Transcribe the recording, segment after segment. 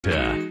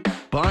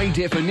By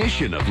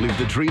definition of Live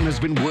the Dream has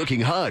been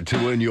working hard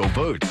to earn your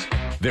votes.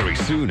 Very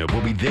soon it will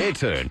be their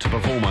turn to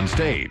perform on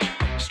stage.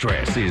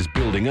 Stress is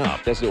building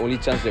up. That's the only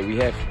chance that we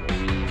have.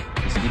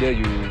 It's either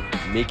you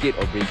make it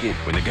or break it.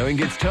 When the going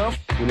gets tough,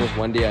 who knows,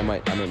 one day I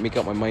might make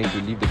up my mind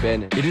to leave the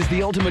band. It is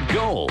the ultimate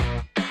goal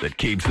that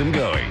keeps them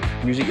going.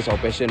 Music is our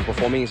passion,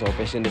 performing is our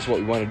passion, that's what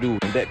we want to do.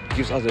 And that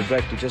gives us the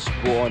drive to just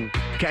go on.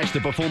 Catch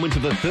the performance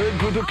of the third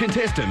group of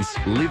contestants,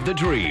 Live the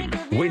Dream,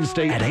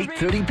 Wednesday at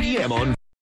 8:30 p.m. on